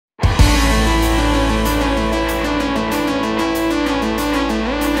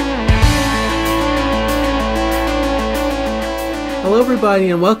everybody,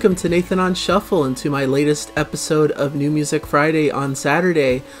 and welcome to Nathan on Shuffle and to my latest episode of New Music Friday on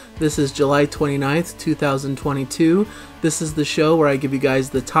Saturday. This is July 29th, 2022. This is the show where I give you guys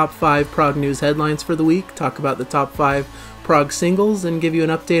the top 5 prog news headlines for the week, talk about the top 5 prog singles, and give you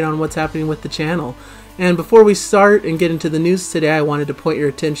an update on what's happening with the channel. And before we start and get into the news today, I wanted to point your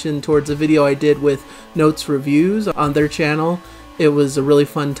attention towards a video I did with Notes Reviews on their channel. It was a really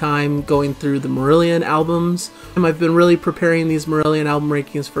fun time going through the Marillion albums. I've been really preparing these Marillion album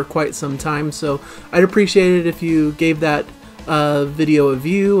rankings for quite some time, so I'd appreciate it if you gave that video a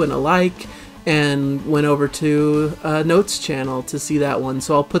view and a like and went over to Notes channel to see that one.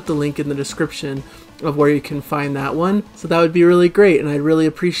 So I'll put the link in the description of where you can find that one. So that would be really great, and I'd really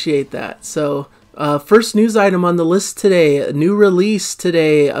appreciate that. So first news item on the list today, a new release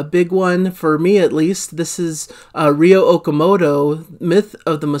today, a big one for me at least. This is Ryo Okumoto, Myth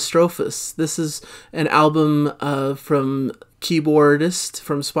of the Mostrophus. This is an album from keyboardist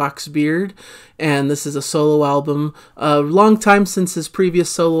from Spock's Beard, and this is a solo album. A long time since his previous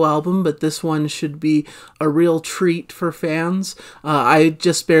solo album, but this one should be a real treat for fans. I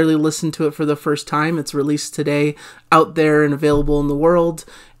just barely listened to it for the first time. It's released today, out there and available in the world.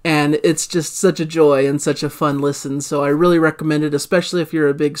 And it's just such a joy and such a fun listen, so I really recommend it, especially if you're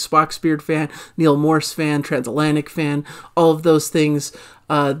a big Spock's Beard fan, Neil Morse fan, Transatlantic fan, all of those things.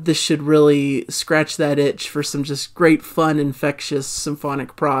 This should really scratch that itch for some just great, fun, infectious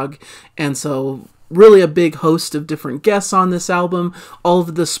symphonic prog. And so really a big host of different guests on this album. All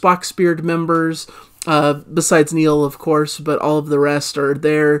of the Spock's Beard members, besides Neil, of course, but all of the rest are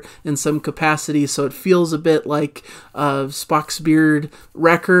there in some capacity, so it feels a bit like Spock's Beard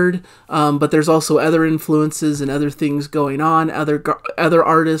record, but there's also other influences and other things going on, other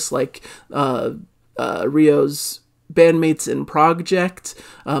artists like Ryo's bandmates in Project,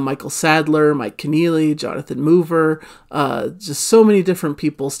 Michael Sadler, Mike Keneally, Jonathan Mover, just so many different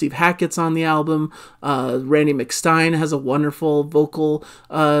people. Steve Hackett's on the album. Randy McStein has a wonderful vocal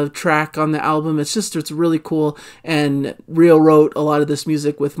track on the album. It's really cool. And Ryo wrote a lot of this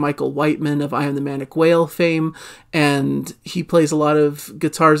music with Michael Whiteman of I Am the Manic Whale fame, and he plays a lot of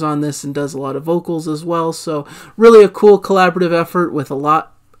guitars on this and does a lot of vocals as well. So really a cool collaborative effort with a lot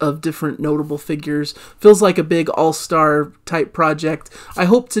of different notable figures. Feels like a big all-star type project. I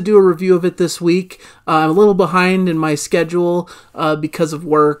hope to do a review of it this week. I'm a little behind in my schedule because of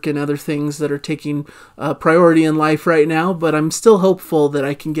work and other things that are taking priority in life right now, but I'm still hopeful that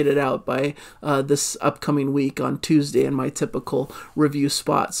I can get it out by this upcoming week on Tuesday in my typical review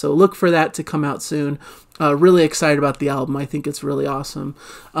spot. So look for that to come out soon. Really excited about the album. I think it's really awesome.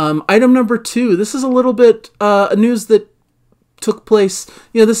 Item number 2. This is a little bit news that took place,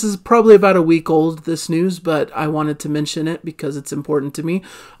 this is probably about a week old, this news, but I wanted to mention it because it's important to me.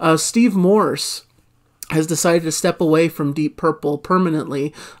 Steve Morse has decided to step away from Deep Purple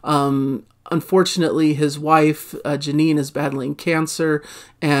permanently. Unfortunately, his wife, Janine, is battling cancer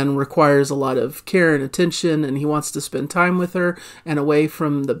and requires a lot of care and attention, and he wants to spend time with her and away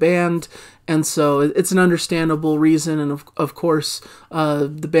from the band. And so it's an understandable reason, and of course,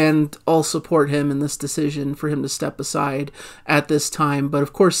 the band all support him in this decision for him to step aside at this time. But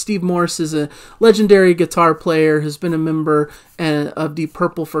of course, Steve Morse is a legendary guitar player, has been a member of Deep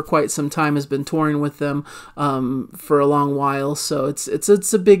Purple for quite some time, has been touring with them for a long while. So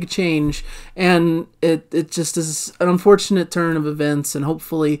it's a big change, and it just is an unfortunate turn of events, and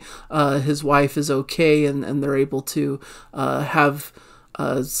hopefully his wife is okay and they're able to have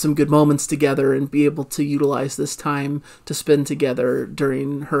some good moments together and be able to utilize this time to spend together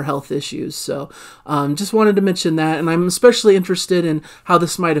during her health issues. So just wanted to mention that, and I'm especially interested in how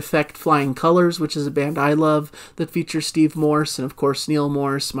this might affect Flying Colors, which is a band I love that features Steve Morse and of course Neil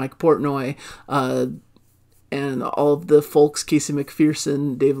Morse, Mike Portnoy, and all of the folks, Casey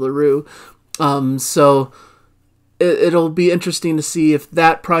McPherson, Dave LaRue. So it'll be interesting to see if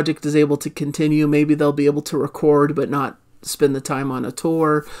that project is able to continue. Maybe they'll be able to record but not spend the time on a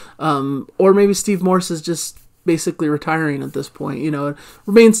tour, or maybe Steve Morse is just basically retiring at this point. It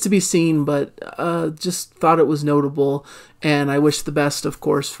remains to be seen, but just thought it was notable, and I wish the best, of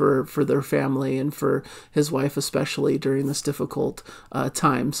course, for their family and for his wife especially during this difficult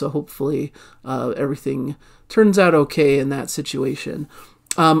time. So hopefully everything turns out okay in that situation.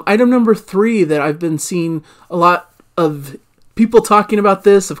 Item number 3 that I've been seeing a lot of people talking about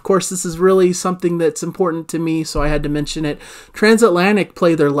this. Of course, this is really something that's important to me, so I had to mention it. Transatlantic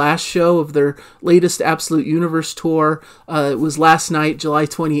played their last show of their latest Absolute Universe tour. It was last night, July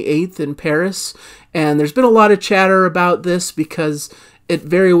 28th in Paris, and there's been a lot of chatter about this because it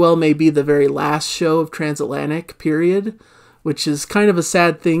very well may be the very last show of Transatlantic, period. which is kind of a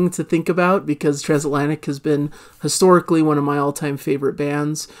sad thing to think about because Transatlantic has been historically one of my all-time favorite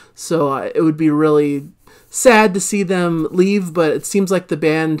bands. So it would be really sad to see them leave, but it seems like the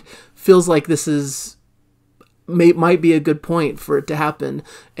band feels like this is might be a good point for it to happen,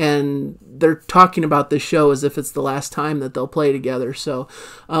 and they're talking about this show as if it's the last time that they'll play together. So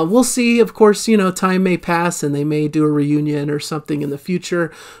we'll see. Of course, you know, time may pass and they may do a reunion or something in the future,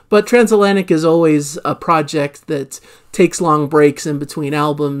 but Transatlantic is always a project that takes long breaks in between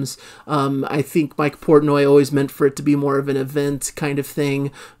albums. I think Mike Portnoy always meant for it to be more of an event kind of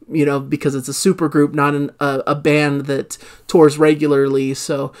thing, you know, because it's a super group, not a band that tours regularly.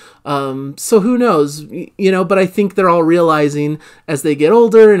 So who knows, you know, but I think they're all realizing as they get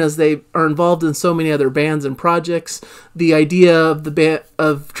older and as they are involved in so many other bands and projects, the idea of the band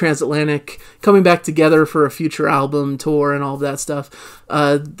of Transatlantic coming back together for a future album tour and all of that stuff,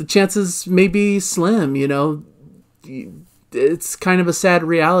 the chances may be slim, you know. It's kind of a sad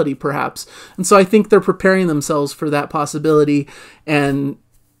reality, perhaps. And so I think they're preparing themselves for that possibility and,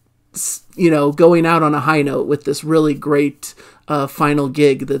 you know, going out on a high note with this really great final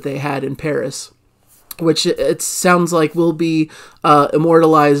gig that they had in Paris, which it sounds like will be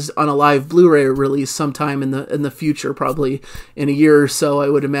immortalized on a live Blu-ray release sometime in the future, probably in a year or so, I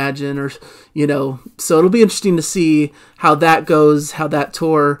would imagine, or, you know, so it'll be interesting to see how that goes, how that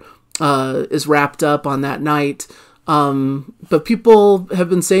tour is wrapped up on that night. But people have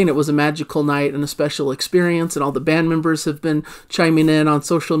been saying it was a magical night and a special experience, and all the band members have been chiming in on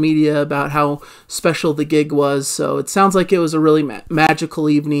social media about how special the gig was. So it sounds like it was a really magical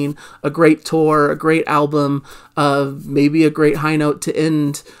evening, a great tour, a great album, maybe a great high note to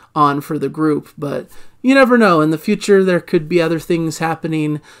end on for the group. But you never know. In the future, there could be other things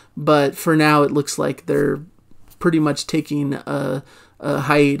happening. But for now, it looks like they're pretty much taking a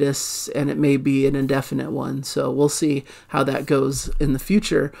hiatus, and it may be an indefinite one. So we'll see how that goes in the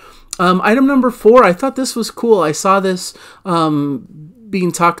future. Item number 4, I thought this was cool. I saw this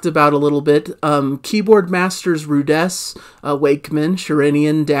being talked about a little bit. Keyboard masters Rudess, Wakeman,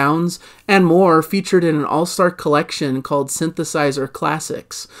 Sherinian, Downs, and more featured in an all-star collection called Synthesizer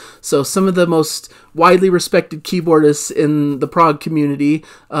Classics. So some of the most widely respected keyboardists in the prog community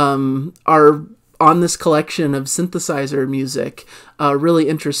are on this collection of synthesizer music. Really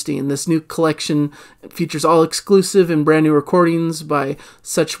interesting. This new collection features all exclusive and brand new recordings by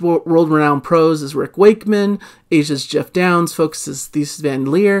such world-renowned pros as Rick Wakeman, Asia's Jeff Downs, focuses Thesis Van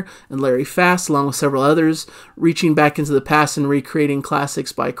Leer, and Larry Fast, along with several others, reaching back into the past and recreating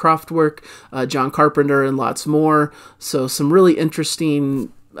classics by Kraftwerk, John Carpenter, and lots more. So some really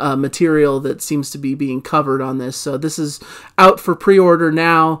interesting material that seems to be being covered on this. So this is out for pre-order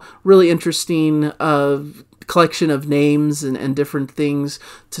now. Really interesting collection of names and different things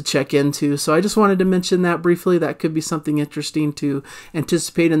to check into. So I just wanted to mention that briefly. That could be something interesting to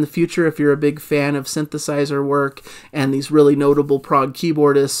anticipate in the future if you're a big fan of synthesizer work and these really notable prog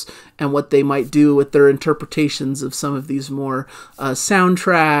keyboardists and what they might do with their interpretations of some of these more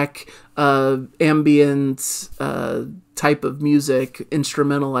soundtrack, ambient type of music,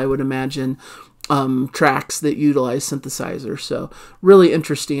 instrumental, I would imagine, tracks that utilize synthesizer. So really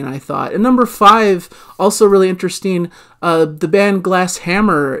interesting, I thought. And number 5, also really interesting, the band Glass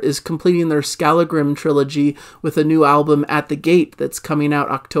Hammer is completing their Skallagrim trilogy with a new album, At the Gate, that's coming out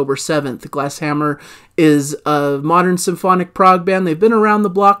October 7th. Glass Hammer is a modern symphonic prog band. They've been around the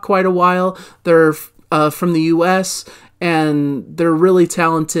block quite a while. They're from the US, and they're really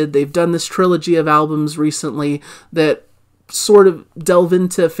talented. They've done this trilogy of albums recently that sort of delve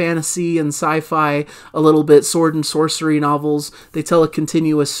into fantasy and sci-fi a little bit, sword and sorcery novels. They tell a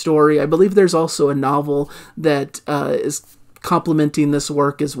continuous story. I believe there's also a novel that is complementing this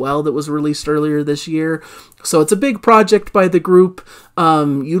work as well that was released earlier this year. So it's a big project by the group,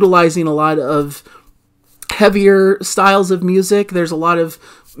 utilizing a lot of heavier styles of music. There's a lot of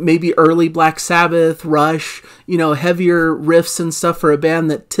maybe early Black Sabbath, Rush, you know, heavier riffs and stuff for a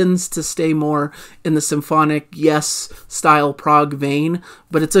band that tends to stay more in the symphonic, yes, style prog vein.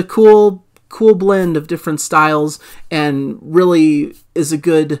 But it's a cool blend of different styles, and really is a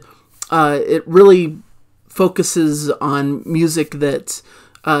good, it really focuses on music that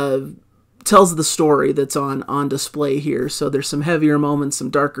tells the story that's on display here. So there's some heavier moments,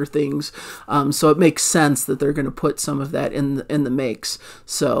 some darker things. So it makes sense that they're going to put some of that in the mix.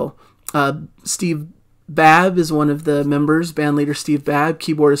 So Steve Babb is one of the members, bandleader Steve Babb,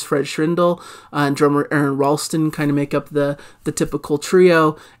 keyboardist Fred Schrindel, and drummer Aaron Ralston kind of make up the typical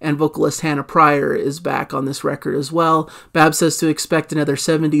trio, and vocalist Hannah Pryor is back on this record as well. Babb says to expect another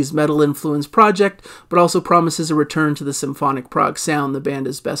 70s metal-influenced project, but also promises a return to the symphonic prog sound the band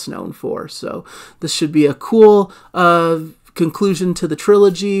is best known for. So this should be a cool conclusion to the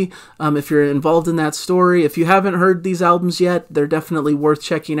trilogy. If you're involved in that story, if you haven't heard these albums yet, they're definitely worth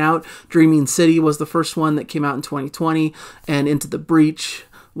checking out. Dreaming City was the first one that came out in 2020, and Into the Breach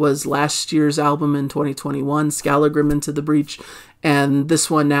was last year's album in 2021, Skallagrim Into the Breach, and this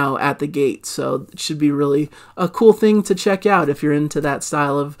one now At the Gate. So it should be really a cool thing to check out if you're into that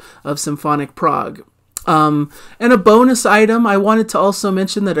style of symphonic prog. And a bonus item, I wanted to also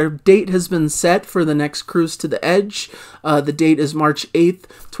mention that our date has been set for the next Cruise to the Edge. The date is March 8th,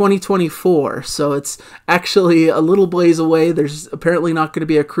 2024, so it's actually a little ways away. There's apparently not going to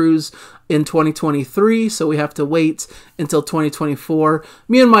be a cruise in 2023, so we have to wait until 2024.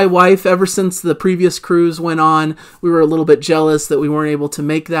 Me and my wife, ever since the previous cruise went on, we were a little bit jealous that we weren't able to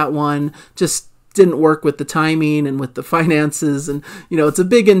make that one. Just didn't work with the timing and with the finances, and it's a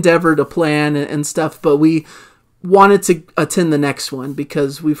big endeavor to plan and stuff, but we wanted to attend the next one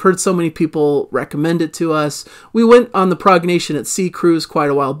because we've heard so many people recommend it to us. We went on the Prog Nation at Sea cruise quite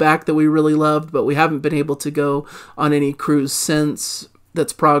a while back that we really loved, but we haven't been able to go on any cruise since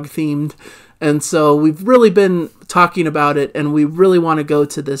that's Prog themed. And so we've really been talking about it, and we really want to go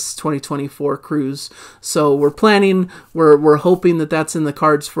to this 2024 cruise. So we're planning, we're hoping that that's in the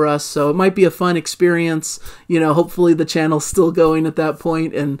cards for us. So it might be a fun experience. Hopefully the channel's still going at that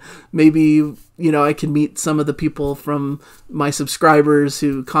point, and maybe I can meet some of the people from my subscribers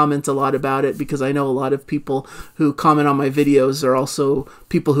who comment a lot about it, because I know a lot of people who comment on my videos are also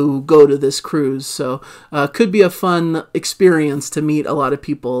people who go to this cruise. So could be a fun experience to meet a lot of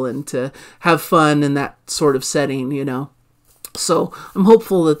people and to have fun in that sort of setting, So I'm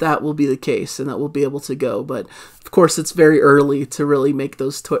hopeful that that will be the case and that we'll be able to go. But of course, it's very early to really make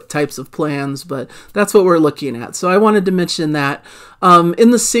those types of plans, but that's what we're looking at. So I wanted to mention that. In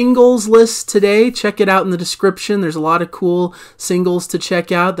the singles list today, check it out in the description. There's a lot of cool singles to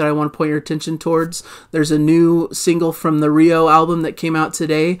check out that I want to point your attention towards. There's a new single from the Ryo album that came out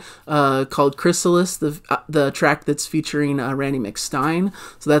today called Chrysalis, the track that's featuring Randy McStein.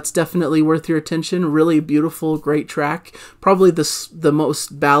 So that's definitely worth your attention. Really beautiful, great track. Probably the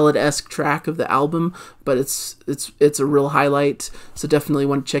most ballad-esque track of the album, but it's a real highlight, so definitely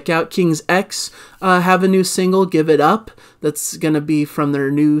want to check out. King's X have a new single, Give It Up, that's going to be from their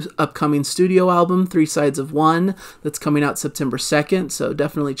new upcoming studio album, 3 Sides of One, that's coming out September 2nd, so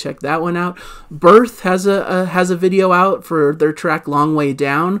definitely check that one out. Birth has a video out for their track Long Way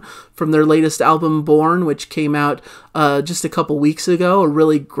Down from their latest album, Born, which came out just a couple weeks ago. A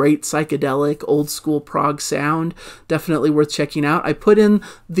really great psychedelic, old-school prog sound, definitely worth checking out. I put in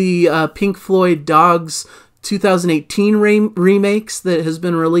the Pink Floyd Dogs 2018 remakes that has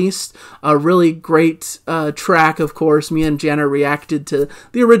been released. A really great track, of course. Me and Jana reacted to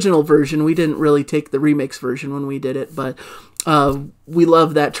the original version. We didn't really take the remix version when we did it, but we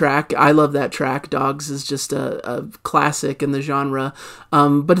love that track. I love that track. Dogs is just a classic in the genre,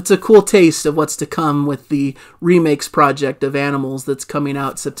 but it's a cool taste of what's to come with the remakes project of Animals that's coming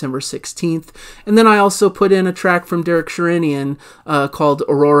out September 16th. And then I also put in a track from Derek Sherinian called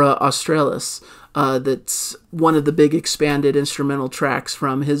Aurora Australis. That's one of the big expanded instrumental tracks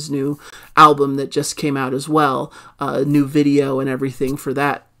from his new album that just came out as well. New video and everything for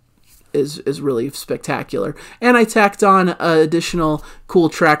that is really spectacular. And I tacked on an additional cool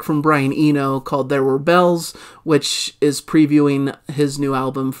track from Brian Eno called There Were Bells, which is previewing his new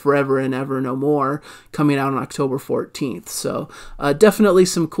album Forever and Ever No More, coming out on October 14th. So definitely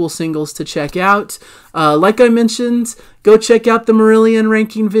some cool singles to check out. Like I mentioned, go check out the Marillion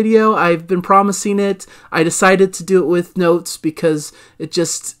ranking video. I've been promising it. I decided to do it with notes because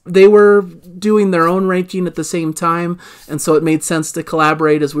they were doing their own ranking at the same time, and so it made sense to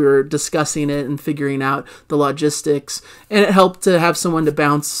collaborate as we were discussing it and figuring out the logistics, and it helped to have someone to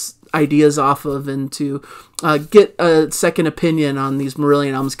bounce ideas off of and to get a second opinion on these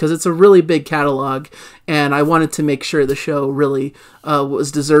Marillion albums, because it's a really big catalog, and I wanted to make sure the show really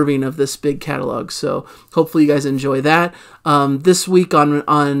was deserving of this big catalog. So hopefully you guys enjoy that. This week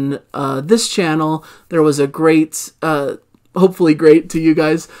on this channel, there was a great, hopefully great to you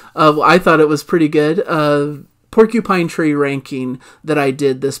guys, I thought it was pretty good, Porcupine Tree ranking that I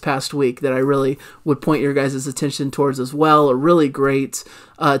did this past week that I really would point your guys' attention towards as well. A really great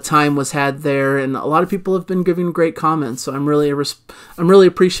time was had there, and a lot of people have been giving great comments, so I'm really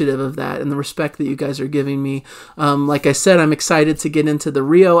appreciative of that and the respect that you guys are giving me. Like I said, I'm excited to get into the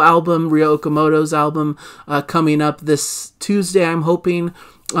Ryo album, Ryo Okumoto's album, coming up this Tuesday, I'm hoping.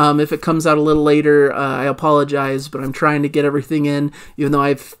 If it comes out a little later, I apologize, but I'm trying to get everything in, even though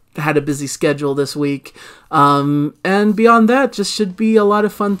I've had a busy schedule this week. And beyond that, just should be a lot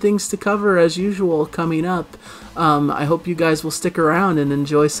of fun things to cover as usual coming up. I hope you guys will stick around and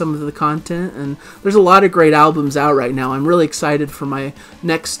enjoy some of the content, and there's a lot of great albums out right now. I'm really excited for my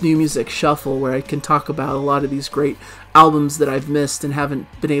next New Music Shuffle, where I can talk about a lot of these great albums that I've missed and haven't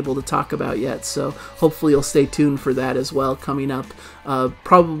been able to talk about yet. So hopefully you'll stay tuned for that as well, coming up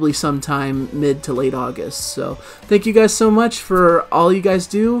probably sometime mid to late August. So thank you guys so much for all you guys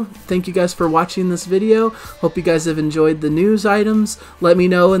do. Thank you guys for watching this video. Hope you guys have enjoyed the news items. Let me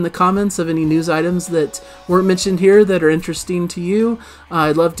know in the comments of any news items that weren't mentioned here that are interesting to you.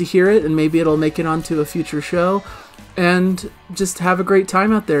 I'd love to hear it, and maybe it'll make it onto a future show. And just have a great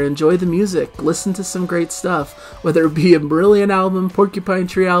time out there. Enjoy the music. Listen to some great stuff, whether it be a Brilliant album, Porcupine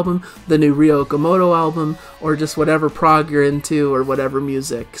Tree album, the new Ryo Okumoto album, or just whatever prog you're into or whatever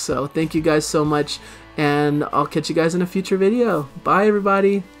music. So thank you guys so much, and I'll catch you guys in a future video. Bye,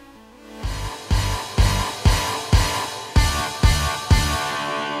 everybody.